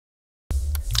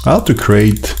how to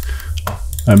create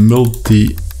a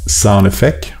multi sound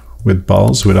effect with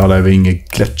balls without having a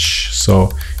glitch.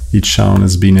 So each sound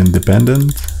has been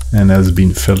independent and has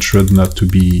been filtered not to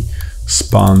be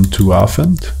spawned too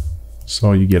often.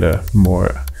 So you get a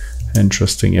more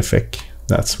interesting effect.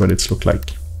 That's what it's look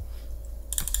like.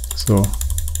 So,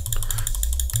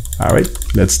 all right,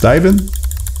 let's dive in.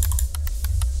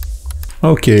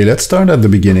 Okay, let's start at the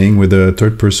beginning with a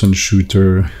third-person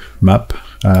shooter map.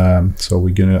 So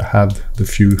we're gonna add the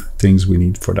few things we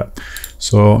need for that.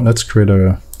 So let's create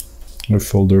a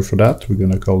folder for that. We're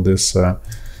gonna call this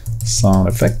sound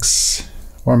effects,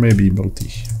 or maybe multi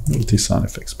sound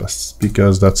effects, but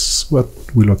because that's what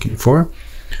we're looking for.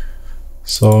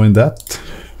 So in that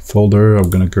folder, I'm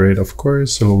gonna create, of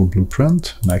course, a little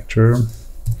blueprint, an actor,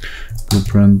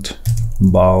 blueprint,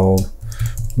 ball,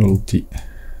 multi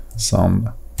sound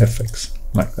effects,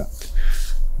 like that.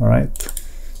 All right.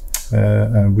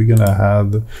 And we're gonna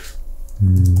add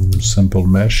simple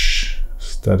mesh,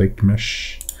 static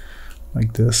mesh,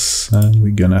 like this, and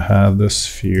we're gonna have the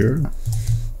sphere.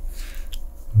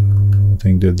 I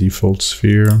think the default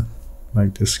sphere,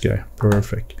 like this guy.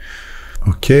 Perfect.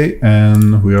 Okay,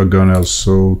 and we are gonna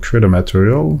also create a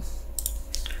material.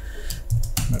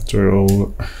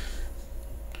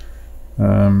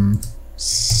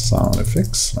 Sound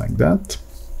effects, like that.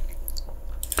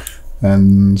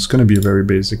 And it's gonna be a very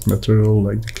basic material,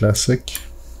 like the classic.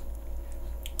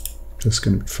 Just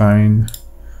gonna be fine.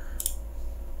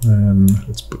 And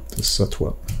let's put this at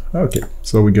 1. Okay,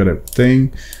 so we got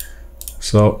everything.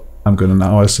 So I'm gonna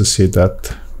now associate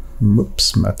that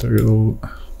material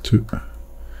to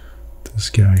this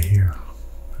guy here.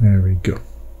 There we go.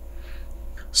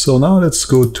 So now let's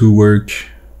go to work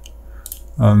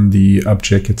on the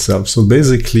object itself. So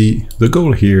basically the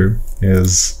goal here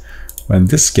is when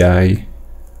this guy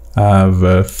have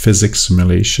a physics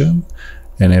simulation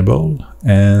enabled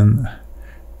and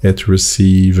it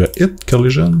receive a hit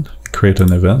collision, create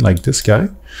an event like this guy,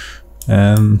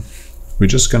 and we're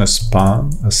just gonna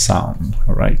spawn a sound.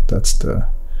 All right, that's the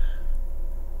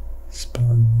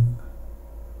spawn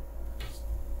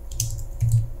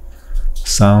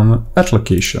sound at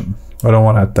location. I don't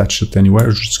want to attach it anywhere,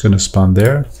 we're just gonna spawn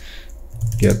there.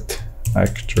 Get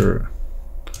actor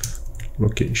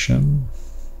location.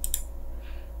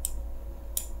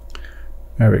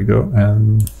 There we go,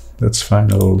 and let's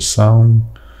find a little sound,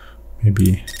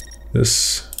 maybe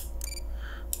this.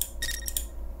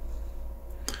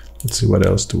 Let's see, what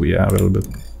else do we have? A little bit.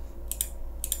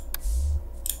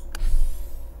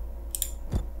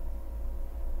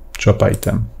 Chop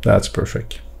item, that's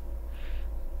perfect.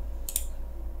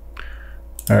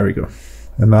 There we go.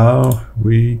 And now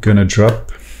we're gonna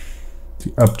drop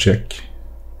the object,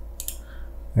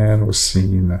 and we're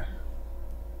seeing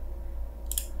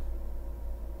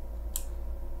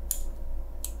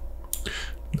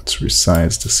let's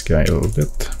resize this guy a little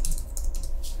bit,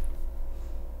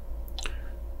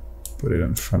 put it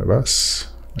in front of us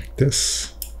like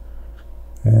this,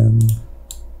 and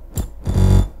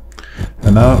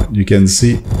now you can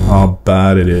see how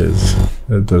bad it is.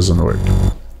 It doesn't work.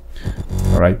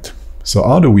 All right, so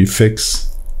how do we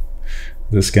fix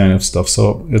this kind of stuff?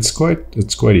 So it's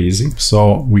quite easy.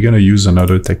 So we're gonna use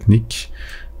another technique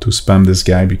to spam this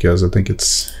guy, because I think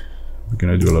we're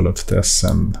gonna do a lot of tests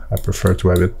and I prefer to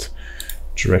have it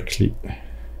directly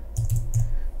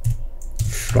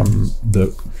from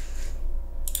the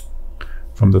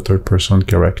third person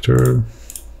character.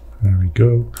 There we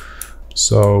go.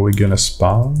 So we're gonna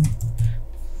spawn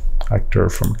actor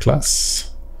from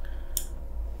class,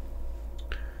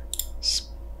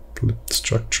 split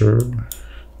structure.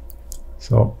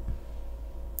 So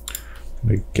I'm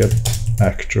gonna get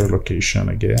actor location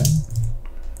again,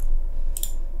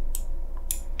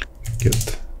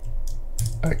 get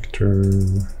actor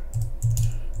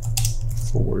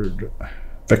forward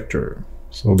vector.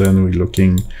 So then we're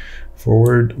looking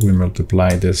forward, we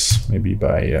multiply this maybe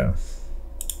by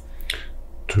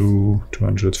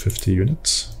 250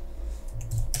 units.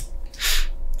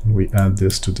 We add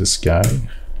this to this guy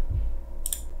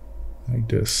like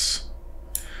this,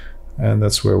 and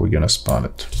that's where we're gonna spawn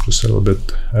it, just a little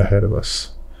bit ahead of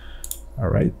us. All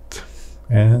right,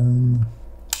 and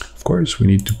of course we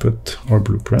need to put our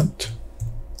blueprint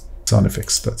sound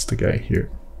effects. That's the guy here.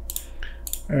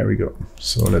 There we go.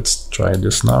 So let's try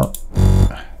this now.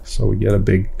 So we get a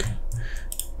big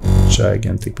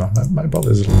gigantic ball. My ball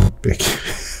is a little bit big.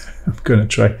 I'm gonna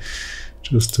try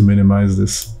just to minimize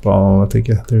this ball. I think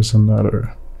there's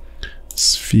another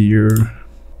sphere,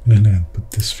 and then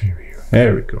put this sphere here.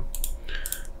 There we go.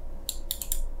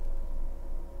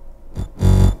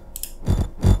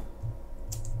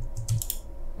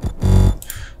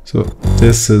 So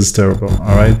this is terrible.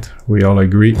 All right, we all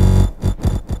agree.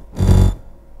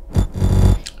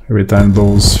 Every time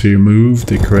those few move,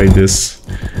 they create this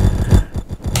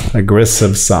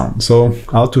aggressive sound. So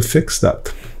how to fix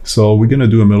that? So we're gonna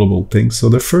do a multiple things. So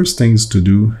the first things to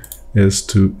do is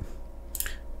to,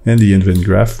 in the event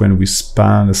graph, when we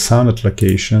span a sound at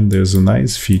location, there's a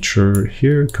nice feature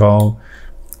here called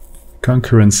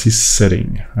concurrency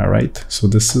setting. All right, so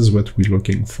this is what we're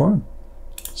looking for.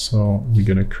 So we're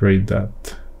gonna create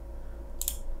that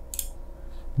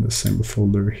in the same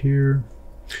folder here.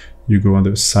 You go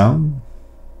under sound,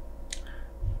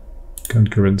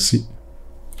 concurrency.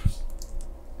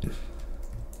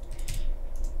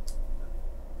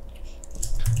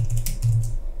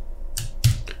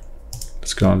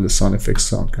 Let's go on the sound effects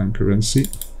sound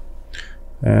concurrency,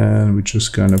 and we're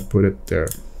just gonna put it there.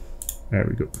 There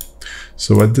we go.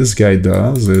 So what this guy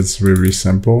does is really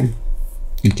simple.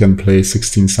 You can play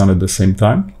 16 sounds at the same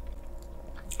time.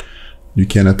 You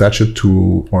can attach it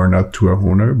to or not to a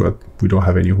owner, but we don't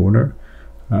have any owner.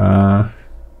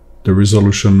 The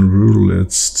resolution rule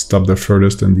is stop the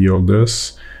furthest and the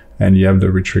oldest, and you have the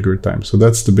retrigger time. So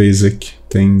that's the basic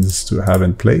things to have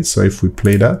in place. So if we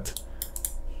play that,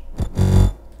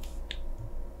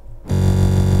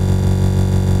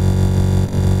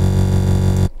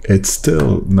 it's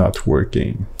still not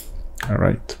working. All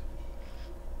right,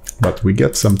 but we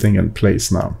get something in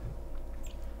place now.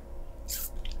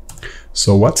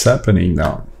 So what's happening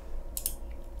now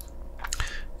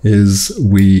is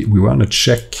we want to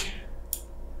check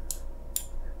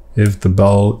if the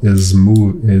ball is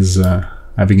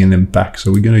having an impact.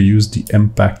 So we're going to use the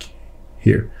impact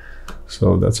here.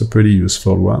 So that's a pretty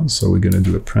useful one. So we're going to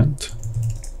do a print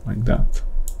like that,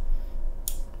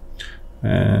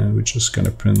 and we're just going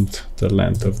to print the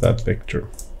length of that vector,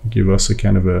 give us a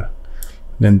kind of an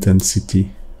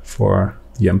intensity for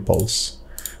the impulse.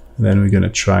 And then we're going to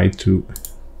try to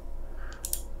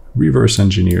reverse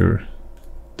engineer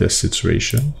this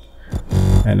situation,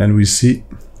 and then we see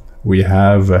we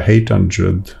have a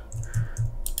 800.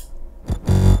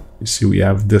 You see we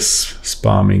have this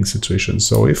spamming situation.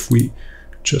 So if we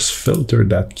just filter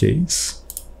that case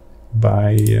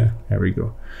by there we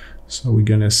go. So we're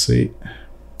gonna say,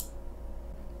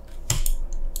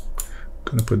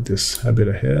 gonna put this a bit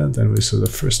ahead, and so the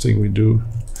first thing we do,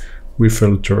 we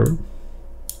filter,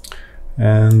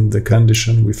 and the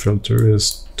condition we filter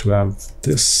is to have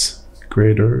this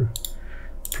greater,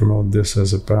 promote this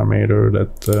as a parameter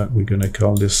that we're gonna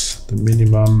call this the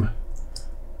minimum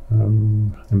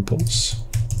impulse.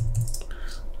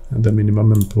 And the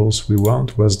minimum impulse we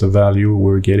want was the value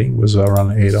we're getting was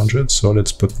around 800, so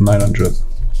let's put 900.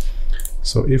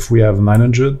 So if we have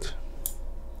 900,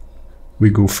 we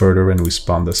go further and we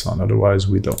spawn the sound, otherwise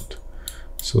we don't.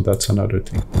 So that's another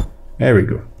thing. There we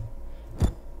go.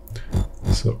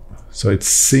 So it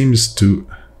seems to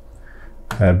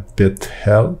a bit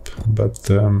help, but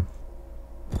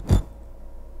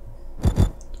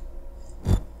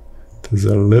there's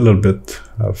a little bit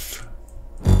of,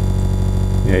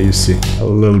 yeah, you see a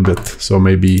little bit. So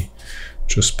maybe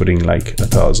just putting like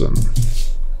 1000,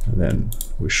 and then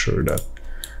we're sure that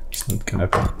it's not gonna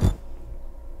happen.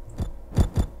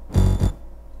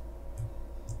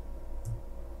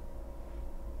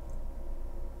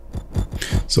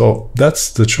 So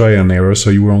that's the try and error. So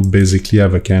you won't basically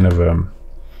have a kind of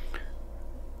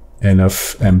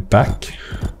enough impact,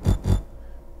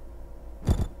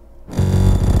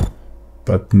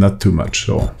 but not too much.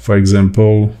 So for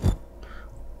example,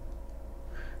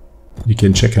 you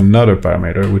can check another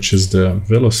parameter, which is the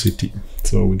velocity.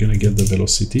 So we're gonna get the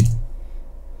velocity.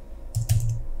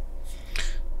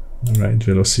 All right,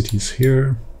 velocity is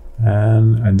here,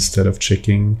 and instead of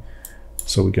checking,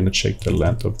 so we're gonna check the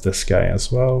length of this guy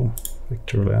as well,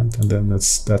 vector length, and then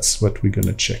that's what we're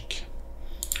gonna check.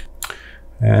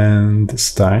 And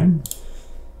this time,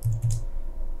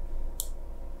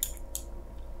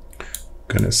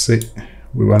 gonna say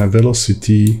we want a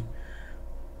velocity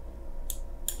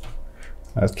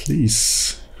at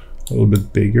least a little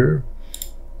bit bigger.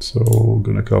 So we're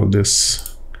gonna call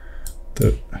this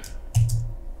the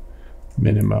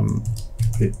minimum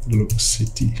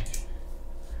velocity.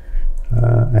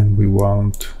 And we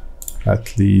want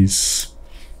at least,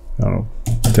 I don't know,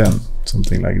 10,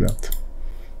 something like that.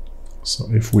 So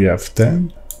if we have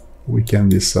 10, we can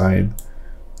decide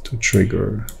to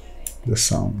trigger the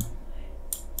sound.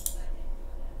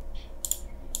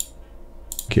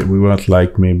 Okay, we want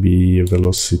like maybe a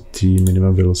velocity,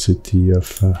 minimum velocity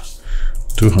of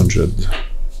 200.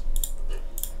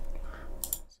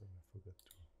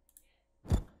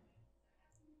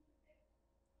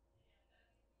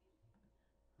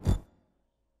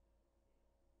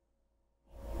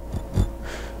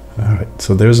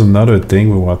 So there's another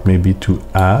thing we want maybe to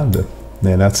add,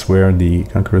 and that's where the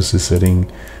concurrency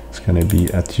setting is going to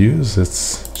be at use.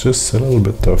 It's just a little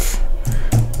bit of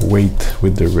weight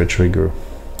with the retrigger.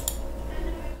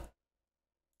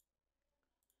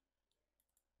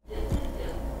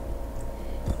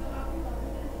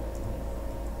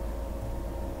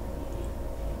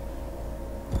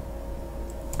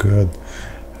 Good.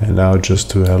 And now,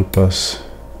 just to help us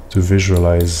to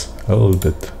visualize a little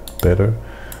bit better,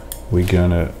 we're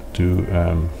gonna do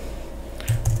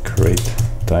create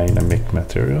dynamic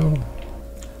material.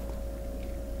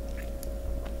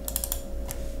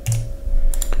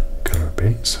 Color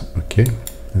base, okay.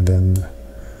 And then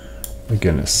we're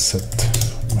gonna set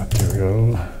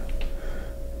material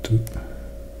to,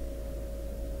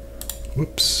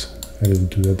 whoops, I didn't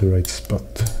do that the right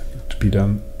spot. To be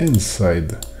done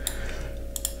inside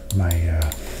my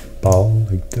ball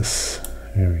like this.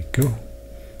 There we go.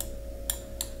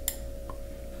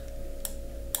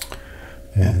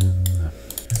 And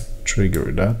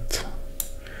trigger that.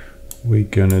 We're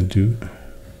gonna do,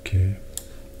 okay,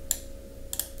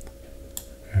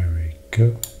 there we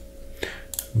go.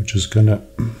 We're just gonna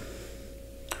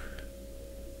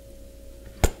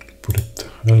put it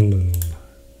a little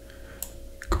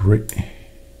gray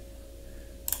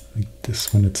like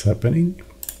this when it's happening.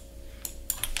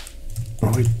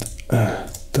 Wait a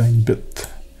tiny bit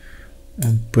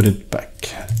and put it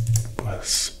back. It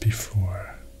was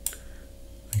before,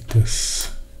 like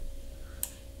this,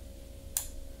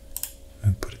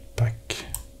 and put it back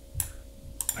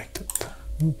like that.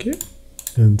 Okay,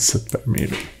 and set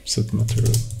parameter, set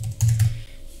material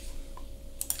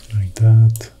like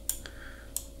that.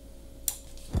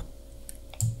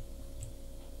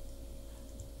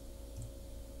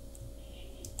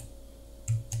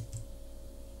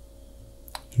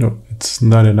 No, it's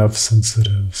not enough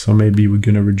sensitive, so maybe we're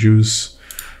gonna reduce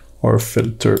our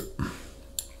filter.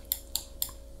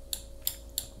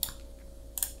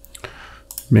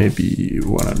 Maybe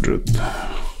 100.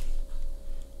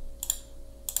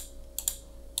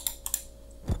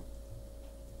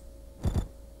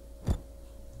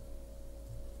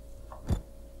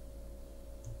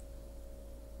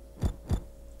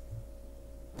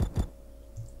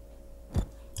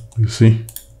 You see?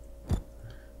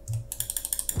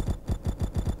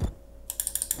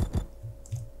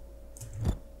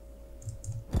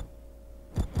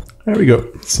 There we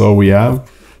go. So we have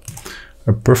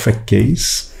a perfect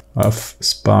case of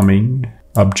spamming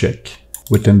object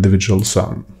with individual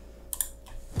sound.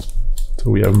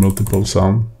 So we have multiple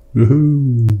sound.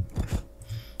 Woohoo!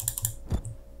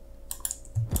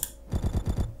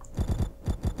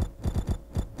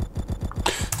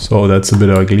 So that's a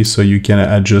bit ugly, so you can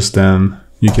adjust and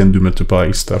you can do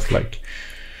multiply stuff like,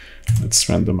 let's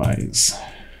randomize.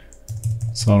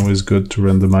 It's always good to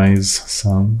randomize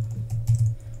sound.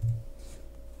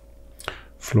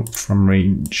 Float from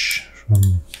range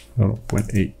from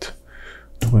 0.8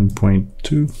 to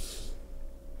 1.2.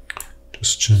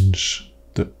 Just change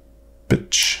the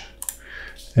pitch.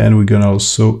 And we're gonna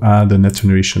also add an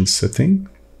attenuation setting.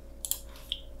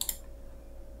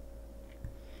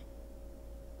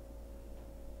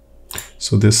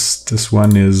 So this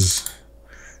one is,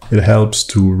 it helps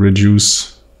to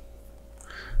reduce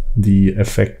the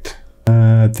effect.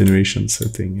 Attenuation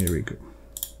setting, here we go.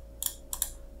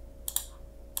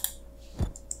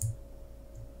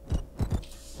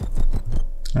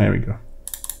 There we go.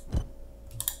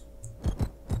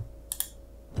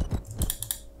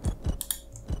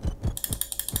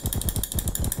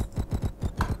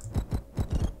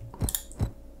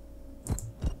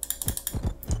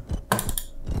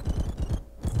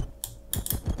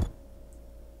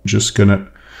 Just gonna,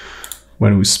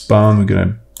 when we spawn, we're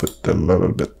gonna put a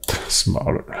little bit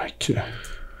smaller, like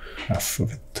half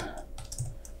of it.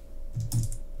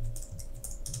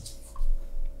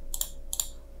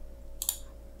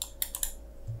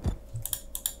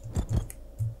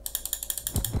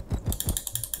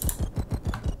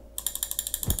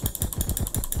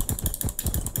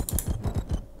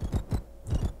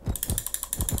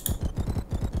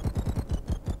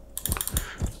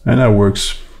 And that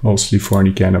works mostly for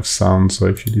any kind of sound, so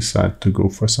if you decide to go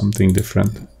for something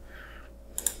different,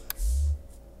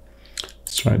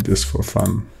 let's try this for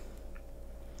fun.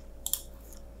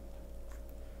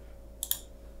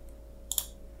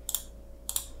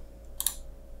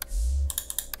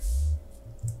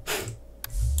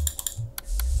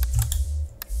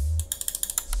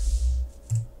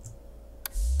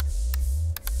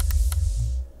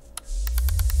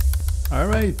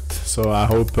 Alright, so I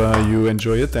hope you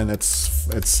enjoy it and it's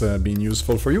been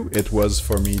useful for you. It was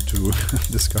for me to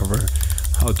discover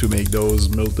how to make those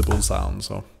multiple sounds.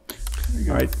 So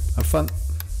All right, have fun.